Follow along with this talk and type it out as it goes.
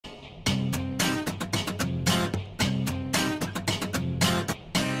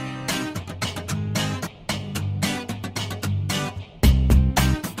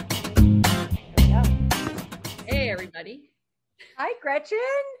everybody. Hi, Gretchen.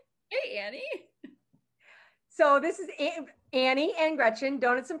 Hey, Annie. So this is Annie and Gretchen,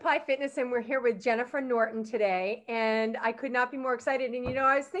 Donuts and Pie Fitness, and we're here with Jennifer Norton today. And I could not be more excited. And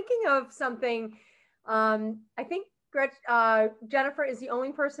I was thinking of something. I think Jennifer is the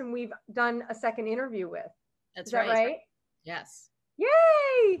only person we've done a second interview with. That's Is that right. right? Yes.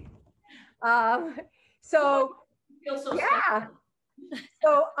 Yay! Um, so Feel so yeah. special.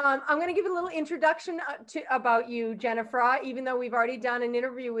 So I'm going to give a little introduction about you, Jennifer, even though we've already done an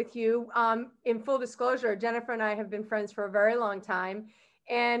interview with you. In full disclosure, Jennifer and I have been friends for a very long time.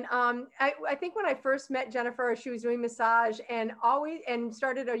 And I think when I first met Jennifer, she was doing massage and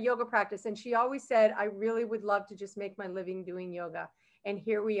started a yoga practice. And she always said, I really would love to just make my living doing yoga. And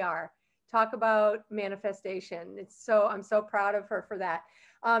here we are. Talk about manifestation. I'm so proud of her for that.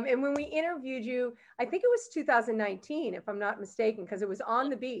 And when we interviewed you, I think it was 2019, if I'm not mistaken, because it was on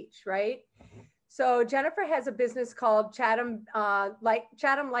the beach, right? So Jennifer has a business called Chatham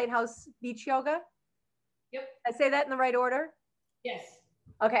Lighthouse Beach Yoga. Yep. I say that in the right order? Yes.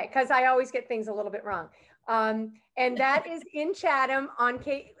 Okay, because I always get things a little bit wrong. And that is in Chatham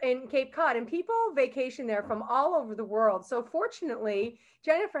in Cape Cod, and people vacation there from all over the world. So fortunately,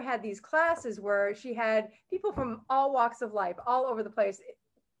 Jennifer had these classes where she had people from all walks of life, all over the place.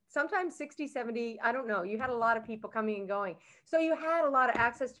 Sometimes 60, 70, I don't know. You had a lot of people coming and going. So you had a lot of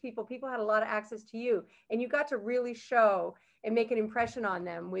access to people. People had a lot of access to you. And you got to really show and make an impression on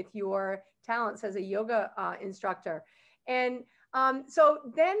them with your talents as a yoga instructor. And so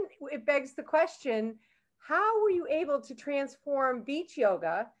then it begs the question, how were you able to transform beach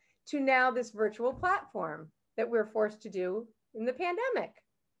yoga to now this virtual platform that we're forced to do in the pandemic?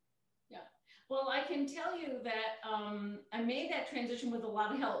 Well, I can tell you that I made that transition with a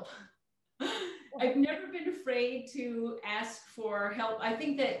lot of help. I've never been afraid to ask for help. I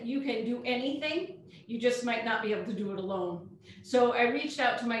think that you can do anything. You just might not be able to do it alone. So I reached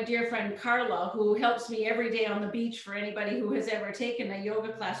out to my dear friend Carla, who helps me every day on the beach. For anybody who has ever taken a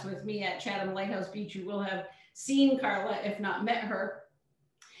yoga class with me at Chatham Lighthouse Beach, you will have seen Carla, if not met her.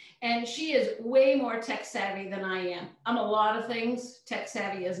 And she is way more tech savvy than I am. I'm a lot of things. Tech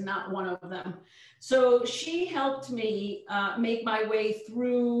savvy is not one of them. So she helped me make my way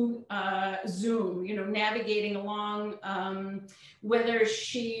through Zoom, navigating along, whether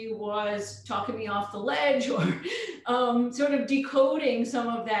she was talking me off the ledge or sort of decoding some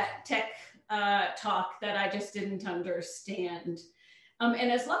of that tech talk that I just didn't understand.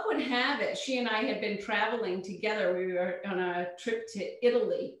 And as luck would have it, she and I had been traveling together. We were on a trip to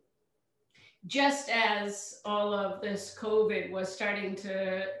Italy just as all of this COVID was starting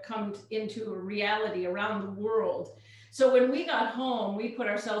to come into a reality around the world. So when we got home, we put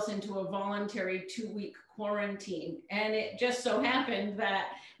ourselves into a voluntary 2-week quarantine. And it just so happened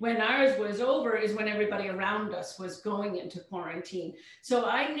that when ours was over is when everybody around us was going into quarantine. So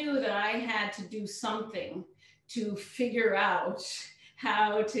I knew that I had to do something to figure out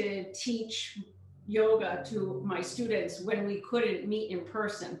how to teach yoga to my students when we couldn't meet in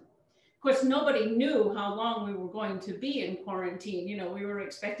person. Of course, nobody knew how long we were going to be in quarantine. We were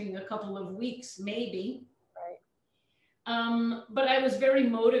expecting a couple of weeks, maybe. Right. But I was very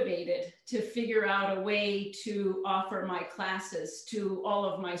motivated to figure out a way to offer my classes to all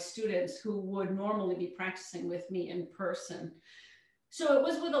of my students who would normally be practicing with me in person. So it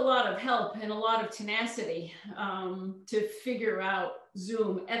was with a lot of help and a lot of tenacity to figure out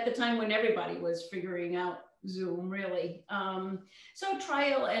Zoom at the time when everybody was figuring out Zoom, really. So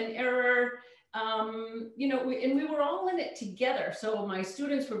trial and error, and we were all in it together. So my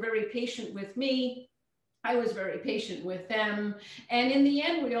students were very patient with me. I was very patient with them. And in the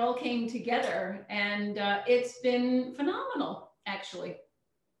end, we all came together, and it's been phenomenal, actually.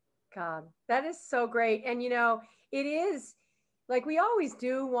 God, that is so great. And it is like we always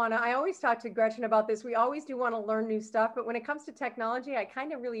do want to, I always talk to Gretchen about this. We always do want to learn new stuff, but when it comes to technology, I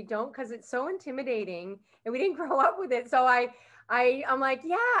kind of really don't, because it's so intimidating and we didn't grow up with it. So I'm like,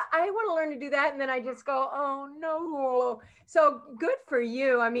 yeah, I want to learn to do that. And then I just go, oh no. So good for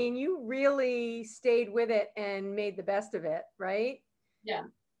you. I mean, you really stayed with it and made the best of it, right? Yeah.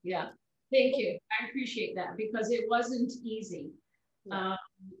 Thank you. I appreciate that, because it wasn't easy. Yeah.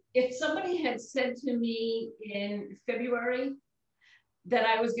 If somebody had said to me in February that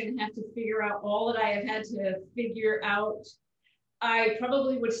I was going to have to figure out all that I have had to figure out, I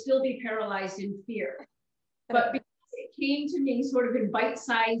probably would still be paralyzed in fear. But because it came to me sort of in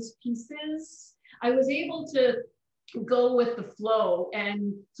bite-sized pieces, I was able to go with the flow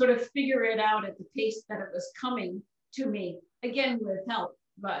and sort of figure it out at the pace that it was coming to me, again, with help.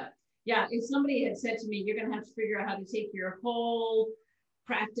 But yeah, if somebody had said to me, you're going to have to figure out how to take your whole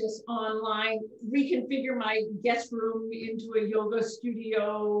practice online, reconfigure my guest room into a yoga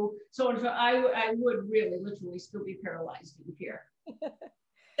studio. So I would really literally still be paralyzed in here.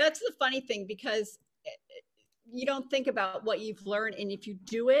 That's the funny thing, because you don't think about what you've learned. And if you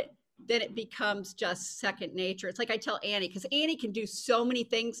do it, then it becomes just second nature. It's like I tell Annie, because Annie can do so many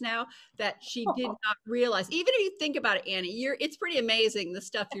things now that she did not realize. Even if you think about it, Annie, it's pretty amazing the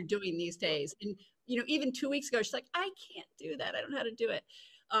stuff you're doing these days. And, even 2 weeks ago, she's like, I can't do that. I don't know how to do it.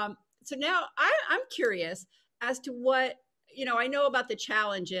 So now I'm curious as to what, I know about the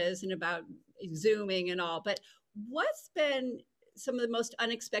challenges and about Zooming and all, but what's been some of the most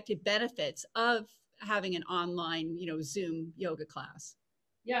unexpected benefits of having an online, Zoom yoga class?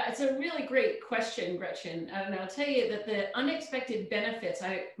 Yeah, it's a really great question, Gretchen. And I'll tell you that the unexpected benefits,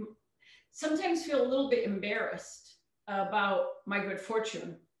 I sometimes feel a little bit embarrassed about my good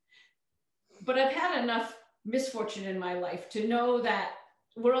fortune. But I've had enough misfortune in my life to know that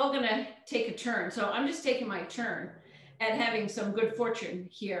we're all going to take a turn. So I'm just taking my turn at having some good fortune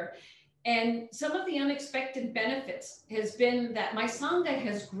here. And some of the unexpected benefits has been that my Sangha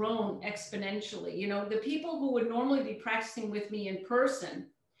has grown exponentially. The people who would normally be practicing with me in person,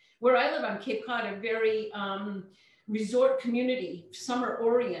 where I live on Cape Cod, a very resort community, summer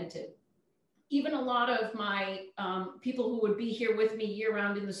oriented. Even a lot of my people who would be here with me year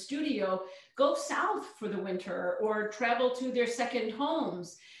round in the studio go south for the winter or travel to their second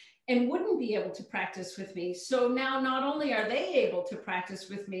homes and wouldn't be able to practice with me. So now not only are they able to practice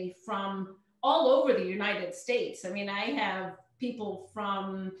with me from all over the United States. I mean, I have people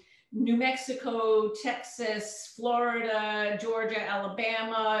from New Mexico, Texas, Florida, Georgia,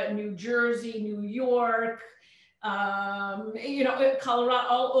 Alabama, New Jersey, New York, Colorado,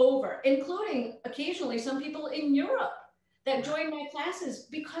 all over, including occasionally some people in Europe that join my classes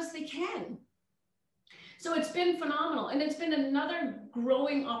because they can. So it's been phenomenal. And it's been another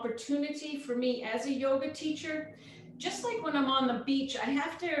growing opportunity for me as a yoga teacher. Just like when I'm on the beach, I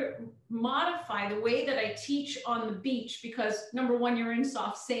have to modify the way that I teach on the beach because number one, you're in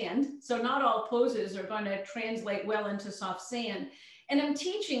soft sand. So not all poses are going to translate well into soft sand. And I'm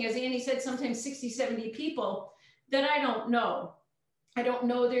teaching, as Annie said, sometimes 60, 70 people that I don't know. I don't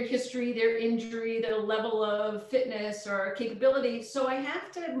know their history, their injury, their level of fitness or capability. So I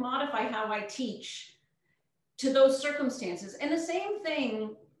have to modify how I teach to those circumstances. And the same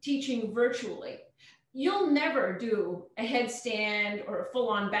thing teaching virtually. You'll never do a headstand or a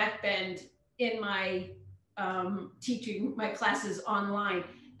full-on back bend in my teaching my classes online.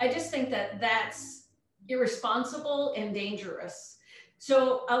 I just think that that's irresponsible and dangerous.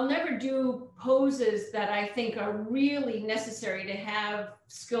 So I'll never do poses that I think are really necessary to have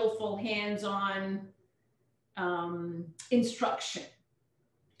skillful hands-on instruction.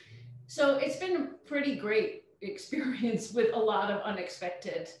 So it's been a pretty great experience with a lot of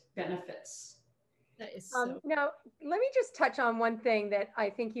unexpected benefits. That is so. Now, let me just touch on one thing that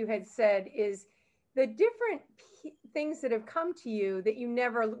I think you had said is the different things that have come to you that you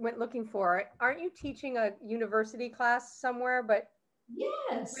never went looking for. Aren't you teaching a university class somewhere? But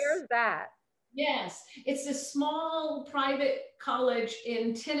yes, where's that? Yes, it's a small private college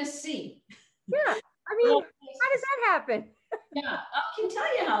in Tennessee. Yeah, I mean, how does that happen? Yeah, I can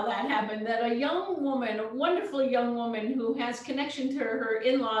tell you how that happened, that a young woman, a wonderful young woman who has connection to her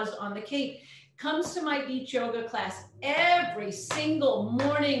in-laws on the Cape, comes to my beach yoga class every single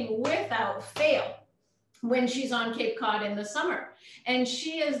morning without fail when she's on Cape Cod in the summer. And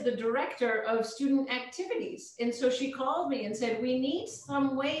she is the director of student activities. And so she called me and said, we need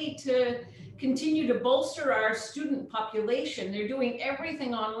some way to continue to bolster our student population. They're doing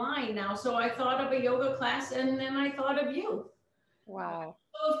everything online now. So I thought of a yoga class and then I thought of you. Wow.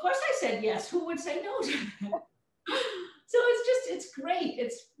 So of course I said yes. Who would say no to that? So it's great.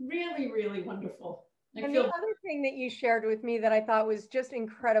 It's really, really wonderful. And the other thing that you shared with me that I thought was just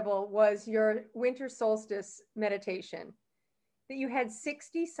incredible was your winter solstice meditation, that you had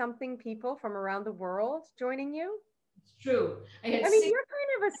 60 something people from around the world joining you. It's true. I mean, you're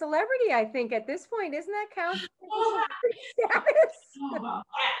kind of a celebrity, I think, at this point. Isn't that count? Oh, wow.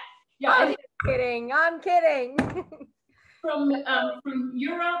 Yeah, I'm kidding. I'm kidding. From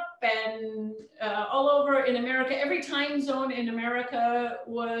Europe and all over in America, every time zone in America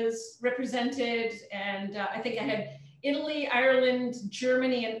was represented. And I think I had Italy, Ireland,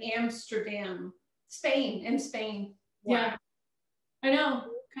 Germany, and Amsterdam, Spain. Wow. Yeah, I know.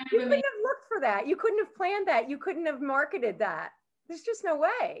 You couldn't have looked for that. You couldn't have planned that. You couldn't have marketed that. There's just no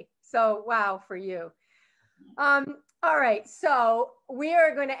way. So, wow, for you. All right, so we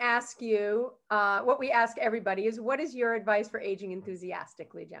are going to ask you, what we ask everybody is, what is your advice for aging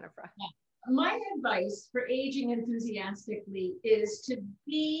enthusiastically, Jennifer? my advice for aging enthusiastically is to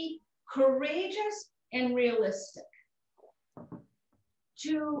be courageous and realistic.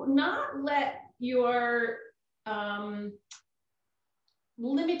 To not let your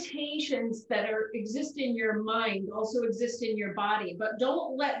limitations that exist in your mind also exist in your body, but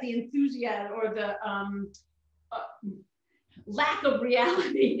don't let the enthusiasm or the lack of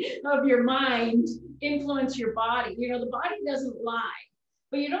reality of your mind influence your body. You know, the body doesn't lie,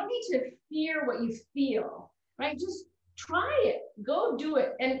 but you don't need to fear what you feel, right? Just try it, go do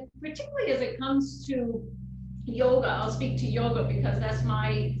it. And particularly as it comes to yoga, I'll speak to yoga because that's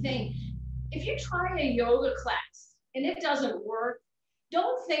my thing. If you try a yoga class and it doesn't work,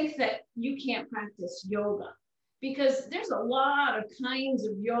 don't think that you can't practice yoga, because there's a lot of kinds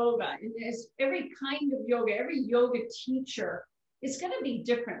of yoga, and there's every kind of yoga, every yoga teacher is going to be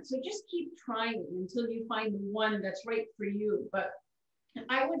different. So just keep trying until you find the one that's right for you. But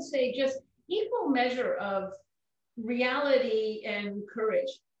I would say just equal measure of reality and courage.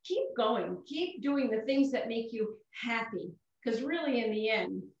 Keep going, keep doing the things that make you happy, because really in the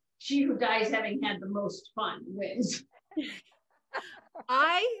end, she who dies having had the most fun wins.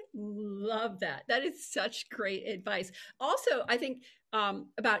 I love that. That is such great advice. Also, I think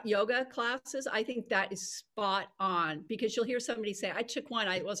about yoga classes, I think that is spot on, because you'll hear somebody say, I took one,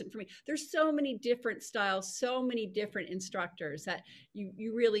 it wasn't for me. There's so many different styles, so many different instructors that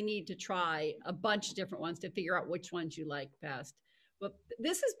you really need to try a bunch of different ones to figure out which ones you like best. But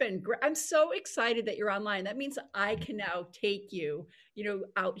this has been great. I'm so excited that you're online. That means I can now take you,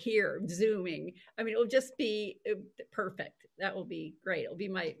 out here Zooming. I mean, it'll just be perfect. That will be great. It'll be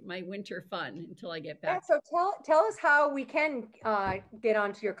my winter fun until I get back. Yeah, so tell us how we can get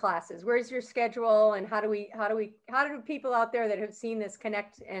onto your classes. Where's your schedule, and how do people out there that have seen this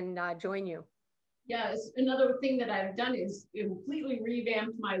connect and join you? Yes, another thing that I've done is completely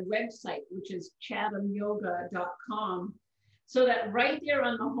revamped my website, which is chathamyoga.com. So that right there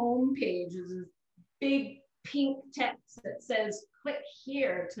on the home page is this big pink text that says, click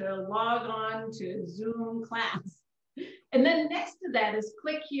here to log on to Zoom class. And then next to that is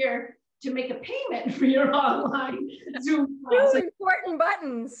click here to make a payment for your online Zoom class. Two important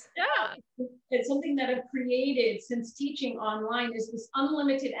buttons. Yeah. It's something that I've created since teaching online, is this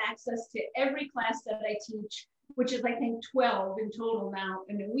unlimited access to every class that I teach, which is I think 12 in total now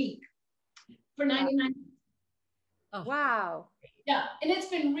in a week, for 99. Oh. Wow. Yeah, and it's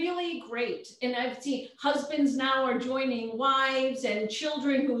been really great. And I've seen husbands now are joining wives, and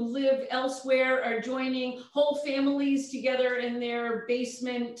children who live elsewhere are joining, whole families together in their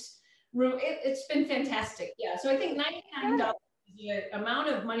basement room. It's been fantastic. Yeah, so I think $99 is the amount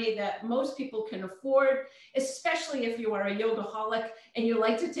of money that most people can afford, especially if you are a yogaholic and you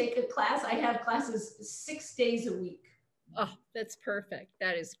like to take a class. I have classes 6 days a week. Oh, that's perfect.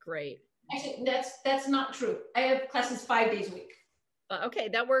 That is great. Actually, that's not true. I have classes 5 days a week. Okay,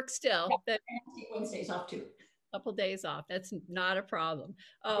 that works still. I take Wednesdays off too. A couple days off. That's not a problem.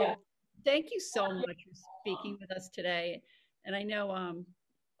 Oh, yeah. Thank you so much for speaking with us today. And I know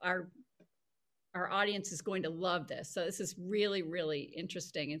our audience is going to love this. So this is really, really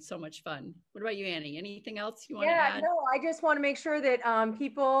interesting and so much fun. What about you, Annie? Anything else you want to add? No, I just want to make sure that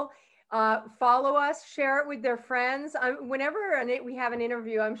people follow us, share it with their friends. Whenever we have an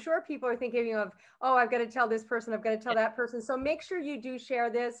interview, I'm sure people are thinking of, oh, I've got to tell this person, I've got to tell that person. So make sure you do share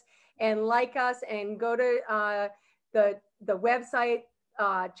this and like us, and go to the website,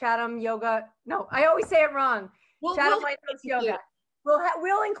 Chatham Yoga. No, I always say it wrong. Chatham Lighthouse Yoga.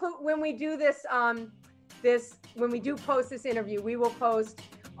 We'll include, when we do this, when we do post this interview, we will post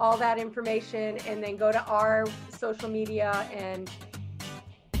all that information, and then go to our social media and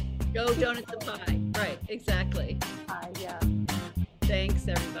go Donuts and Pie. Right, exactly. Yeah. Thanks,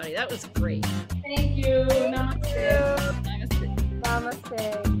 everybody. That was great. Thank you. Namaste. Namaste.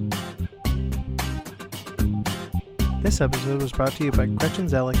 Namaste. This episode was brought to you by Gretchen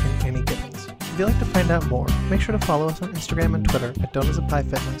Zellick and Annie Gibbons. If you'd like to find out more, make sure to follow us on Instagram and Twitter at Donuts and Pie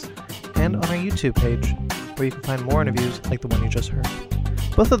Fitness, and on our YouTube page, where you can find more interviews like the one you just heard.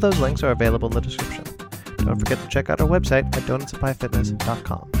 Both of those links are available in the description. Don't forget to check out our website at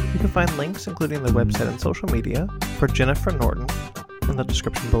donutsandpiefitness.com. You can find links, including the website and social media, for Jennifer Norton in the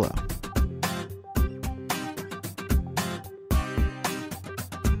description below.